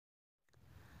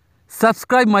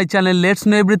Subscribe my channel Let's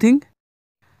Know Everything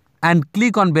and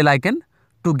click on bell icon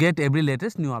to get every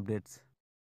latest new updates.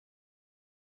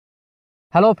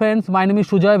 Hello friends, my name is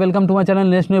Sujoy. Welcome to my channel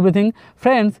Let's Know Everything.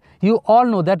 Friends, you all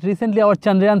know that recently our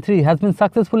Chandrayaan 3 has been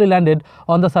successfully landed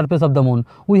on the surface of the moon.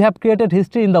 We have created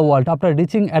history in the world after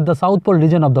reaching at the South Pole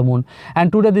region of the moon.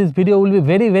 And today this video will be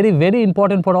very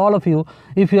important for all of you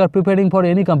if you are preparing for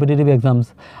any competitive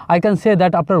exams. I can say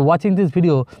that after watching this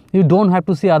video, you don't have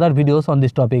to see other videos on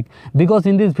this topic, because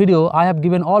in this video I have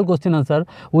given all question answer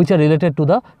which are related to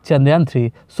the Chandrayaan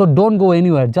 3. So don't go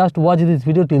anywhere, just watch this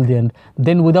video till the end.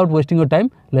 Then without wasting your time,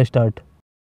 let's start.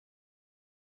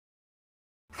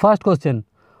 First question,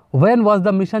 when was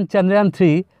the mission Chandrayaan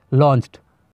 3 launched?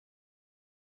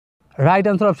 Right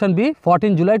answer option B,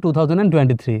 14 July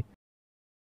 2023.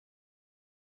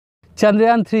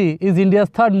 Chandrayaan 3 is India's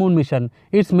third moon mission.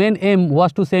 Its main aim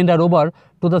was to send a rover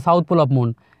to the south pole of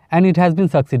moon, and it has been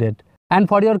succeeded. And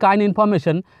for your kind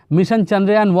information, mission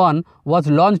Chandrayaan 1 was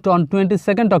launched on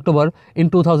 22nd October in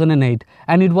 2008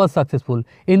 and it was successful.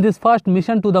 In this first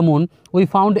mission to the moon, we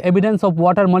found evidence of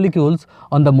water molecules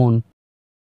on the moon.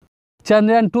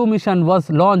 Chandrayaan 2 mission was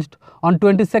launched on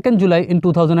 22nd July in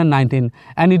 2019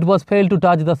 and it was failed to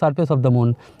touch the surface of the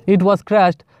moon. It was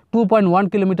crashed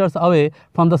 2.1 kilometers away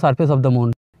from the surface of the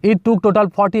moon. It took total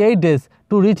 48 days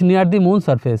to reach near the moon's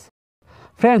surface.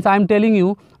 Friends, I am telling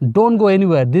you, don't go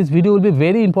anywhere. This video will be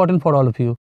very important for all of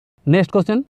you. Next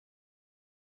question.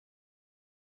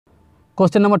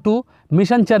 Question number 2.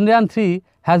 Mission Chandrayaan 3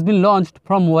 has been launched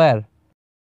from where?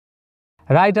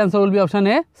 Right answer will be option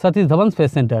A, Satish Dhawan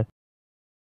Space Center.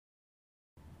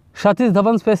 Satish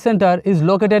Dhawan Space Center is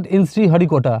located in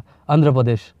Sriharikota, Andhra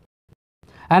Pradesh.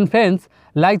 And friends,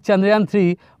 like Chandrayaan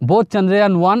 3, both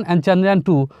Chandrayaan 1 and Chandrayaan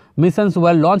 2 missions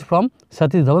were launched from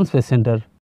Satish Dhawan Space Center.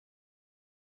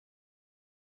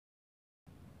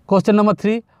 Question number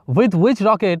 3. With which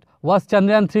rocket was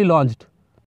Chandrayaan 3 launched?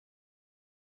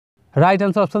 Right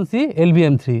answer option C,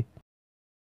 LVM-3.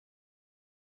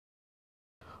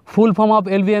 Full form of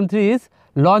LVM-3 is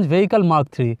Launch Vehicle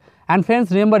Mark III. And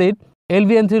friends, remember it,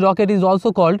 LVM-3 rocket is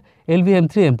also called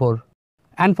LVM-3 M4.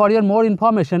 And for your more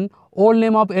information, old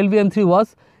name of LVM-3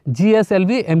 was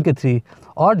GSLV Mk3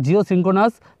 or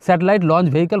Geosynchronous Satellite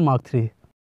Launch Vehicle Mark III.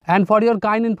 And for your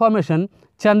kind information,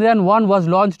 Chandrayaan 1 was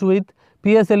launched with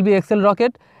PSLV XL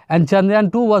rocket and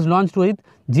Chandrayaan 2 was launched with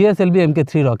GSLV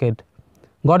Mk3 rocket.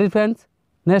 Got it, friends?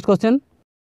 Next question.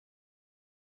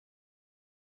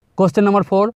 Question number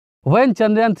 4. When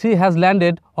Chandrayaan 3 has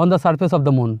landed on the surface of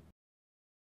the moon?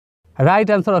 Right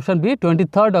answer option B,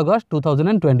 23rd August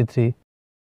 2023.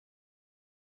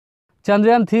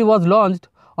 Chandrayaan 3 was launched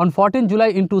on 14 July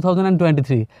in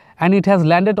 2023 and it has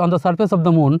landed on the surface of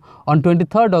the moon on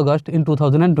 23rd August in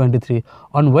 2023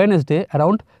 on Wednesday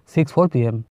around 6:04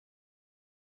 p.m.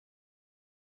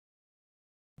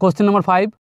 Question number 5.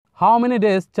 How many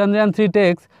days Chandrayaan 3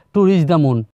 takes to reach the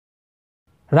moon?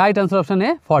 Right answer option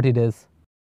A, 40 days.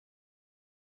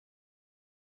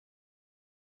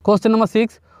 Question number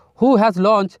 6. Who has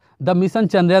launched the mission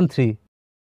Chandrayaan 3?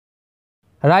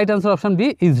 Right answer option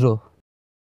B, ISRO.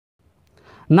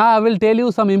 Now I will tell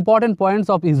you some important points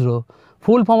of ISRO.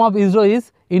 Full form of ISRO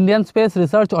is Indian Space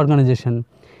Research Organization.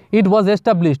 It was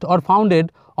established or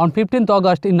founded on 15th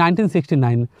August in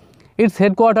 1969. Its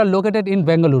headquarters located in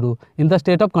Bengaluru in the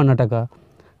state of Karnataka.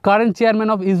 Current chairman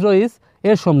of ISRO is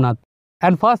A. Somnath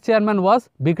and first chairman was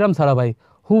Vikram Sarabhai,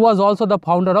 who was also the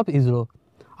founder of ISRO.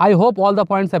 I hope all the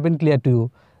points have been clear to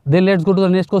you. Then let's go to the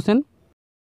next question.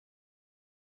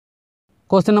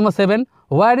 Question number 7.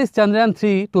 Where is Chandrayaan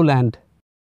 3 to land?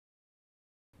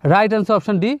 Right answer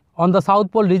option D, on the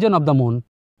south pole region of the moon.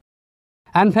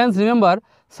 And friends, remember,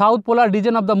 south polar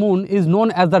region of the moon is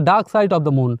known as the dark side of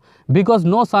the moon because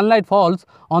no sunlight falls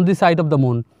on this side of the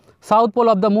moon. South pole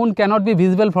of the moon cannot be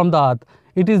visible from the earth.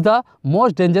 It is the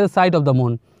most dangerous side of the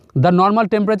moon. The normal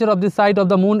temperature of this side of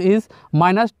the moon is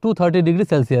minus 230 degrees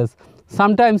Celsius.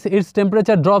 Sometimes its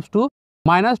temperature drops to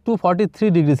minus 243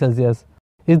 degrees Celsius.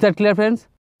 Is that clear, friends?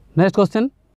 Next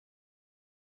question.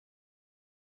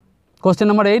 Question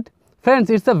number 8. Friends,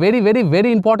 it's a very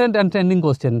important and trending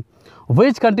question.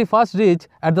 Which country first reached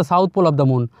at the south pole of the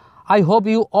moon? I hope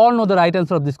you all know the right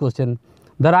answer of this question.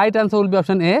 The right answer will be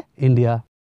option A, India.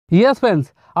 Yes,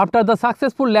 friends, after the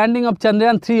successful landing of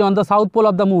Chandrayaan 3 on the south pole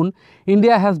of the moon,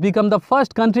 India has become the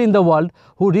first country in the world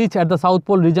who reached at the south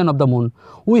pole region of the moon.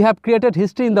 We have created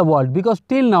history in the world because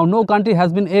till now no country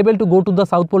has been able to go to the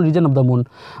south pole region of the moon.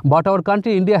 But our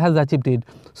country India has achieved it.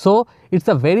 So it's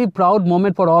a very proud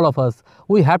moment for all of us.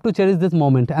 We have to cherish this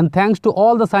moment and thanks to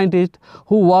all the scientists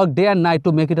who worked day and night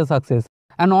to make it a success.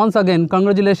 and once again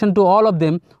congratulations to all of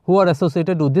them who are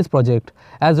associated with this project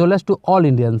as well as to all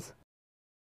Indians.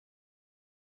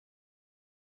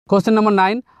 Question number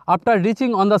 9. After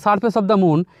reaching on the surface of the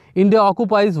moon, India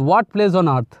occupies what place on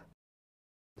earth?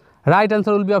 Right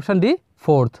answer will be option D,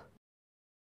 4th.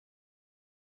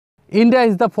 India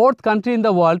is the 4th country in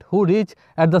the world who reached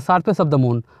at the surface of the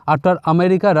moon after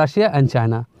America, Russia and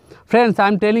China. Friends, I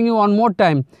am telling you one more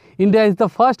time, India is the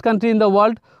first country in the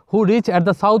world who reached at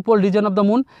the south pole region of the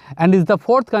moon and is the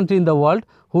 4th country in the world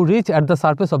who reached at the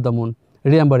surface of the moon.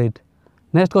 Remember it.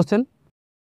 Next question.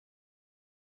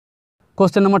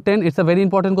 Question number 10, it's a very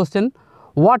important question.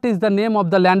 What is the name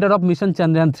of the lander of mission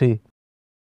Chandrayaan 3?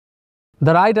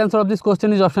 The right answer of this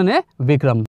question is option A,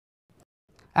 Vikram.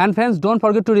 And friends, don't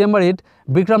forget to remember it,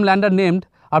 Vikram lander named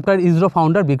after ISRO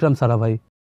founder Vikram Sarabhai.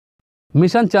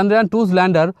 Mission Chandrayaan 2's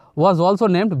lander was also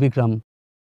named Vikram.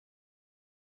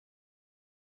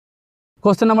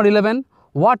 Question number 11,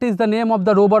 what is the name of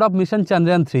the rover of mission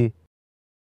Chandrayaan 3?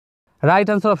 Right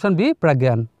answer option B,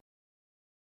 Pragyan.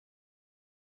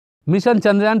 Mission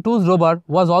Chandrayaan 2's rover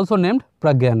was also named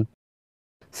Pragyan.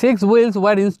 6 wheels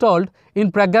were installed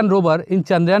in Pragyan rover in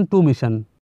Chandrayaan 2 mission.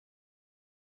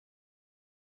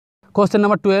 Question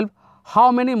number 12.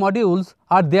 How many modules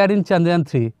are there in Chandrayaan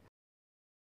 3?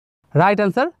 Right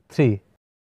answer 3.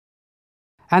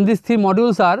 And these 3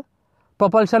 modules are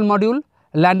propulsion module,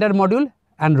 lander module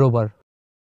and rover.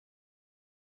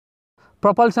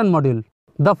 Propulsion module.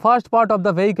 The first part of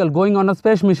the vehicle going on a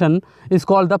space mission is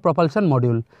called the propulsion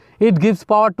module. It gives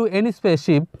power to any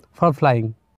spaceship for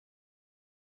flying.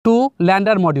 2.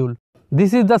 Lander module.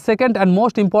 This is the second and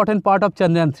most important part of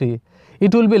Chandrayaan 3.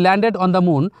 It will be landed on the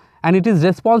moon and it is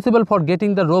responsible for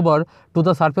getting the rover to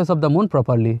the surface of the moon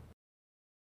properly.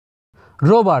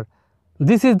 Rover.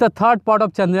 This is the third part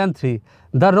of Chandrayaan 3.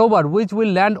 The rover which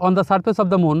will land on the surface of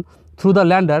the moon through the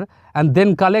lander and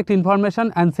then collect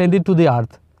information and send it to the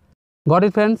earth. Got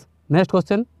it, friends? Next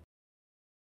question.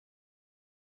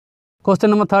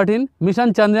 Question number 13.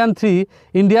 Mission Chandrayaan 3,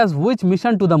 India's which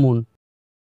mission to the moon?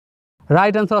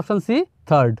 Right answer option C,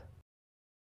 3rd.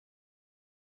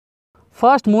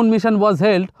 First moon mission was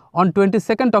held on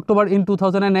 22nd October in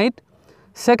 2008.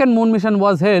 Second moon mission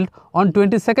was held on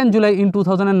 22nd July in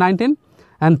 2019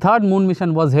 and third moon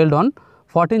mission was held on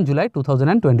 14 July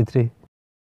 2023.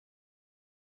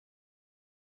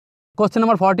 Question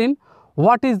number 14.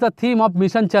 What is the theme of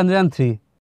mission Chandrayaan 3?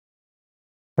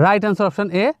 Right answer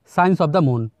option A, Science of the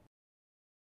Moon.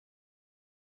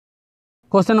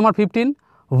 Question number 15.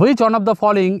 Which one of the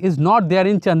following is not there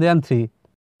in Chandrayaan 3?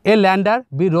 A. Lander,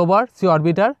 B. Rover, C.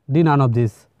 Orbiter, D. None of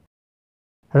these.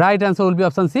 Right answer will be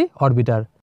option C, Orbiter.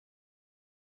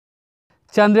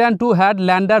 Chandrayaan 2 had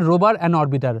lander, rover and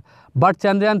orbiter, but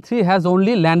Chandrayaan 3 has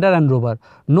only lander and rover,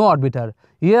 no orbiter.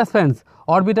 Yes friends,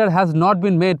 orbiter has not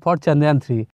been made for Chandrayaan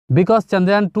 3 because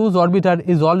Chandrayaan 2's orbiter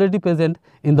is already present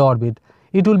in the orbit.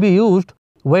 It will be used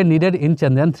when needed in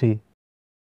Chandrayaan 3.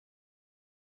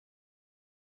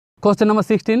 Question number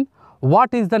 16.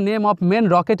 What is the name of main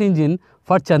rocket engine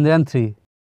for Chandrayaan 3?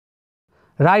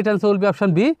 Right answer will be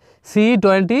option B,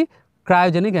 CE-20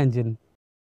 cryogenic engine.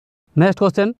 Next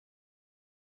question.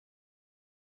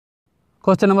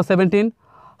 Question number 17.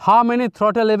 How many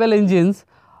throttle level engines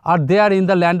are there in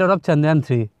the lander of Chandrayaan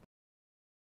 3?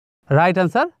 Right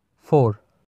answer 4.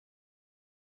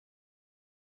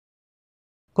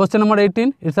 Question number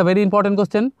 18. It's a very important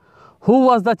question. Who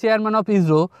was the chairman of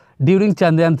ISRO during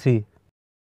Chandrayaan 3?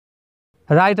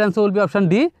 Right answer will be option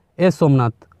D, S.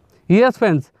 Somnath. Yes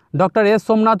friends, Dr. S.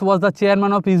 Somnath was the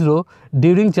chairman of ISRO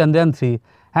during Chandrayaan 3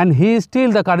 and he is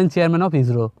still the current chairman of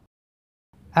ISRO.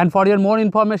 And for your more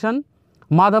information,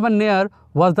 Madhavan Nair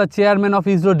was the chairman of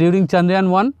ISRO during Chandrayaan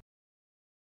 1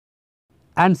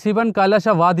 and Sivan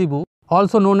Kailasha Vadivu,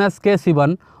 also known as K.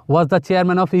 Sivan, was the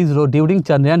chairman of ISRO during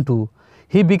Chandrayaan 2.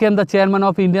 He became the chairman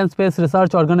of Indian Space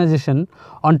Research Organization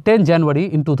on 10 January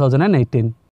in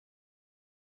 2018.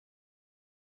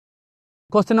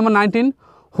 Question number 19.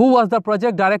 Who was the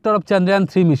project director of Chandrayaan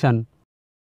 3 mission?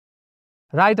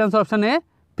 Right answer option A,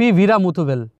 P. Veera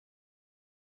Muthuvel.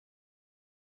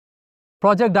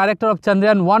 Project director of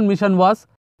Chandrayaan 1 mission was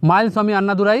Mailswamy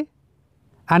Annadurai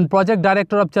and project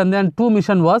director of Chandrayaan 2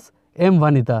 mission was M.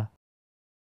 Vanitha.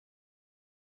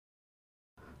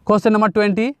 Question number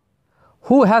 20.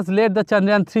 Who has led the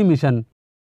Chandrayaan 3 mission?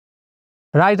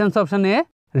 Right answer option A,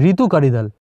 Ritu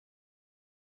Karidhal.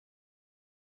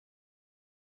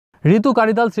 Ritu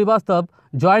Karidhal Srivastav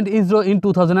joined ISRO in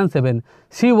 2007.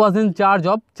 She was in charge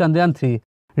of Chandrayaan 3.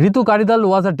 Ritu Karidhal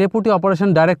was a Deputy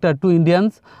Operation Director to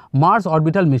India's Mars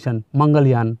Orbital Mission,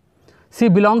 Mangalyaan. She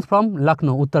belongs from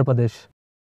Lucknow, Uttar Pradesh.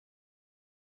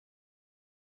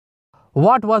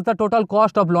 what was the total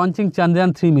cost of launching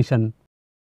Chandrayaan 3 mission?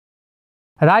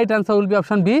 Right answer will be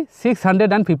option B,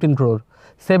 615 crore,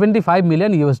 75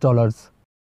 million US dollars.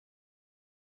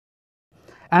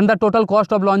 And the total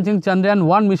cost of launching Chandrayaan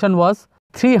 1 mission was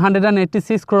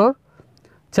 386 crore,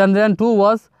 Chandrayaan 2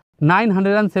 was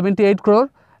 978 crore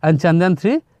and Chandrayaan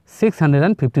 3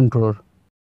 615 crore.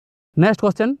 Next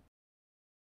question.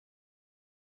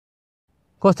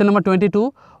 Question number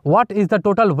 22. What is the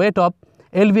total weight of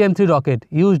LVM-3 rocket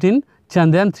used in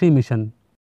Chandrayaan 3 mission?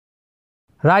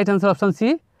 Right answer option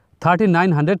C,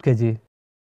 3900 kg.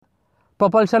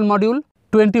 Propulsion module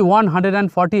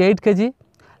 2148 kg.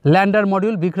 Lander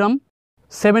module Vikram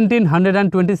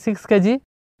 1726 kg.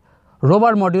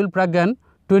 Rover module Pragyan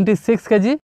 26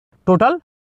 kg. Total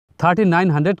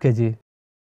 3900 kg.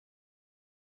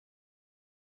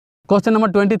 Question number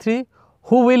 23.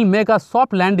 Who will make a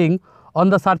soft landing on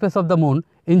the surface of the moon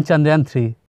in Chandrayaan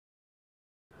 3?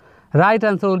 Right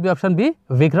answer will be option B,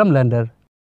 Vikram lander.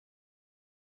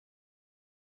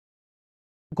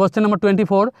 Question number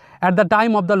 24. At the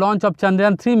time of the launch of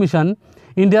Chandrayaan 3 mission,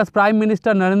 India's Prime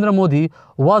Minister Narendra Modi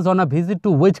was on a visit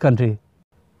to which country?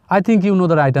 I think you know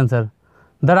the right answer.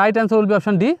 The right answer will be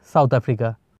option D, South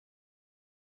Africa.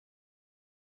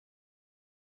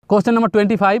 Question number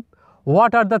 25.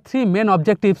 What are the three main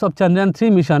objectives of Chandrayaan 3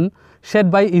 mission set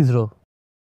by ISRO?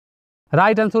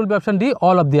 Right answer will be option D,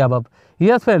 all of the above.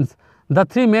 Yes friends, the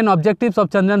three main objectives of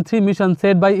Chandrayaan 3 mission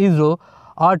set by ISRO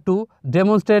are to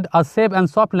demonstrate a safe and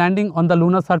soft landing on the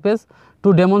lunar surface,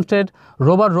 to demonstrate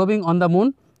rover roving on the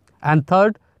moon, and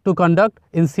third, to conduct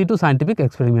in situ scientific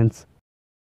experiments.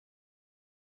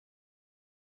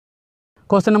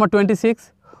 Question number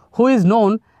 26. Who is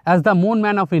known as the Moon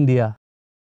Man of India?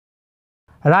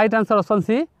 Right answer option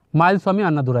C, Mailswamy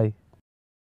Annadurai.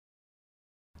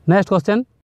 Next question.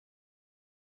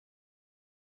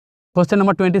 Question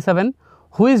number 27.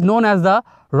 Who is known as the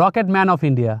Rocket Man of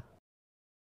India?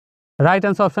 Right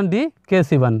answer option D, K.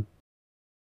 Sivan.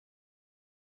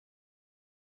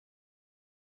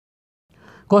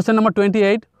 Question number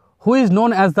 28. Who is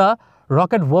known as the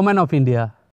Rocket Woman of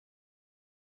India?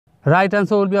 Right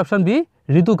answer will be option B,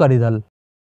 Ritu Karidhal.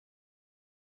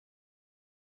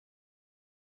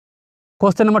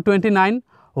 Question number 29.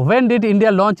 When did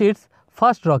India launch its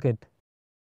first rocket?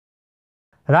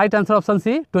 Right answer option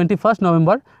C, 21st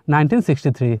November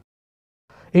 1963.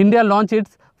 India launched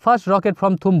its first rocket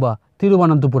from Thumba,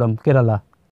 Thiruvananthapuram, Kerala.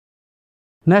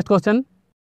 Next question.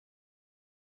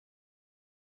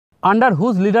 Under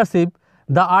whose leadership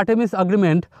the Artemis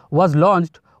Agreement was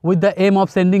launched with the aim of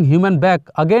sending human back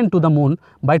again to the moon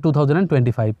by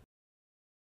 2025?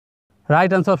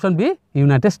 Right answer option B,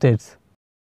 United States.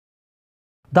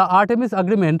 The Artemis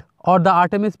Agreement or the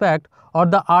Artemis Pact or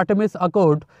the Artemis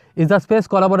Accord is a space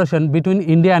collaboration between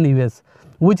India and US,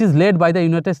 which is led by the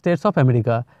United States of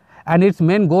America, and its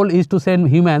main goal is to send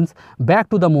humans back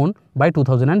to the moon by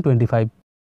 2025.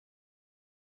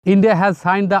 India has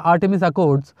signed the Artemis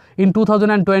Accords in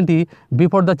 2020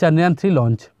 before the Chandrayaan 3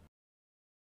 launch.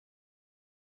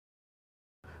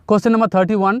 Question number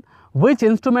 31. Which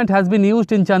instrument has been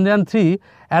used in Chandrayaan 3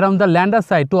 around the lander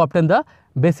site to obtain the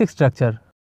basic structure?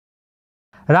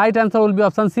 Right answer will be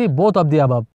option C, both of the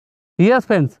above. Yes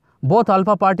friends, both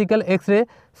alpha particle X-ray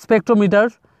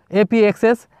spectrometers,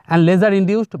 APXS and laser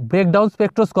induced breakdown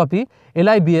spectroscopy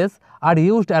LIBS are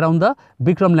used around the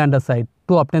Vikram lander site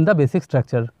to obtain the basic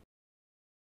structure.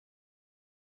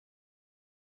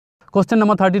 Question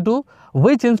number 32.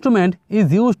 Which instrument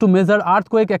is used to measure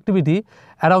earthquake activity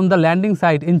around the landing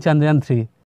site in Chandrayaan 3?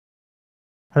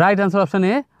 Right answer option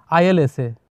A,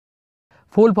 ILSA.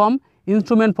 Full form,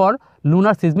 Instrument for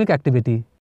Lunar Seismic Activity.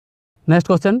 Next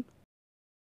question.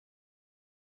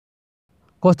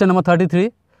 Question number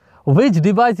 33. Which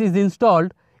device is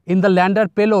installed in the lander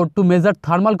payload to measure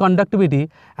thermal conductivity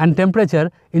and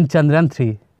temperature in Chandrayaan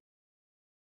 3?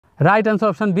 Right answer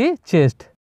option B, CHEST.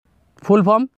 Full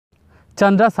form,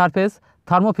 Chandra Surface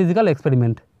Thermophysical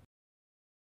Experiment.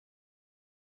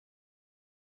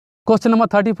 Question number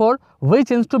 34.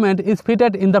 Which instrument is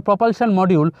fitted in the propulsion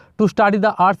module to study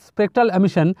the Earth's spectral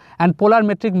emission and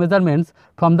polarimetric measurements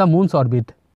from the Moon's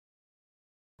orbit?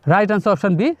 Right answer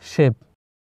option B, SHAPE.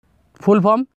 Full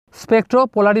form,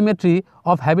 Spectropolarimetry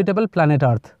of Habitable Planet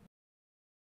Earth.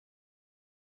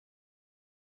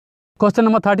 Question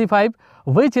number 35.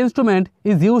 Which instrument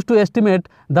is used to estimate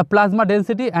the plasma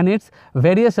density and its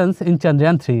variations in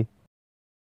Chandrayaan 3?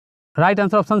 Right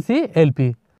answer option C,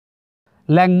 LP.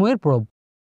 Langmuir probe.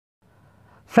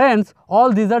 Friends,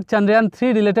 all these are Chandrayaan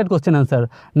 3 related question answer.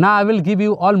 Now I will give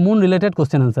you all moon related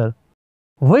question answer.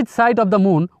 Which side of the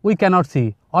moon we cannot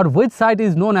see, or which side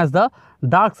is known as the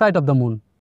dark side of the moon?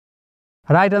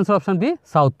 Right answer option B,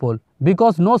 South Pole,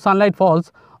 because no sunlight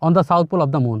falls on the south pole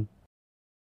of the moon.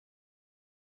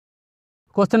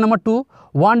 Question number 2.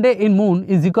 One day in moon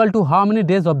is equal to how many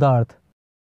days of the earth?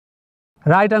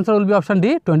 Right answer will be option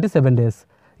D, 27 days.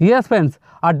 Yes friends,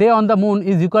 a day on the moon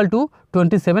is equal to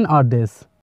 27 earth days.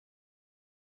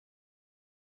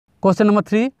 Question number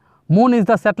 3. Moon is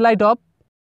the satellite of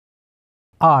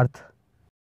earth.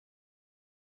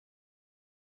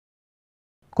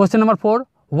 Question number 4.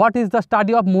 What is the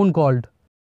study of moon called?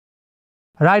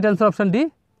 Right answer option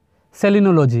D,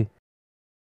 selenology.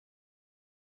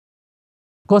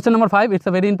 Question number 5, it's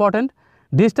a very important.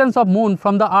 Distance of moon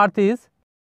from the earth is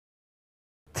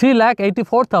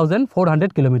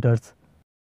 3,84,400 kilometers.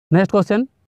 Next question.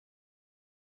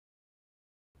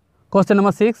 Question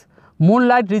number 6.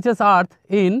 Moonlight reaches earth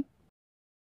in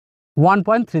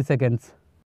 1.3 seconds.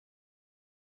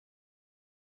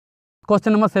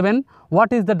 Question number 7.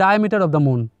 What is the diameter of the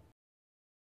moon?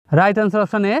 Right answer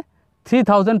option A,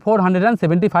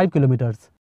 3,475 kilometers.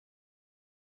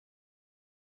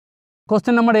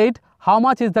 Question number 8. How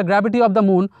much is the gravity of the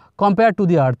moon compared to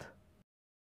the earth?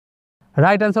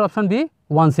 Right answer option B,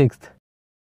 1/6.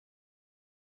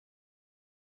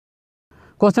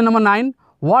 Question number 9.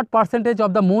 What percentage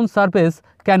of the moon's surface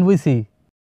can we see?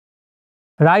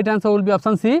 Right answer will be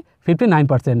option C,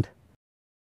 59%.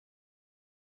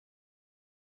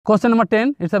 Question number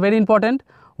 10, it's a very important.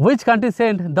 Which country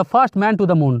sent the first man to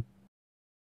the moon?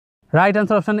 Right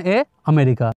answer option A,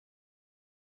 America.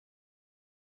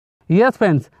 Yes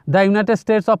friends, the United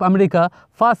States of America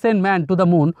first sent man to the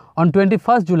moon on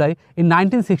 21st July in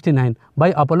 1969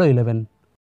 by Apollo 11.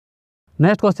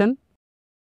 Next question.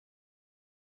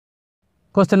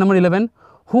 Question number 11.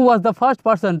 Who was the first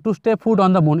person to step foot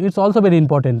on the moon? It's also very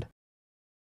important.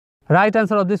 Right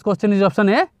answer of this question is option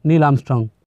A, Neil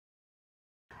Armstrong.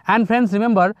 And friends,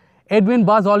 remember, Edwin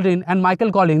Buzz Aldrin and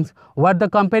Michael Collins were the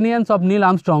companions of Neil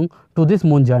Armstrong to this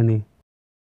moon journey.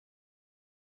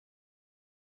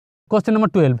 Question number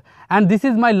 12, and this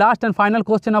is my last and final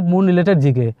question of moon related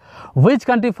GK. Which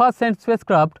country first sent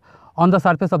spacecraft on the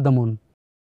surface of the moon?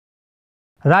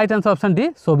 Right answer option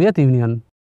D, Soviet Union.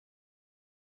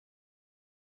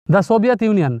 The Soviet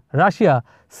Union, Russia,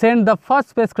 sent the first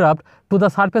spacecraft to the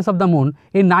surface of the moon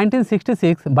in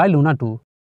 1966 by Luna 2.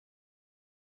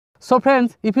 So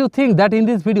friends, if you think that in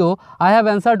this video I have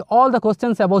answered all the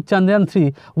questions about Chandrayaan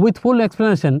 3 with full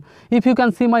explanation, if you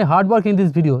can see my hard work in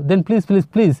this video, then please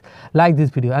like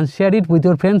this video and share it with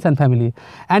your friends and family.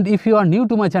 And if you are new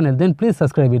to my channel, then please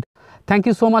subscribe it. Thank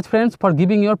you so much friends for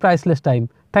giving your priceless time.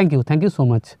 Thank you so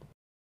much.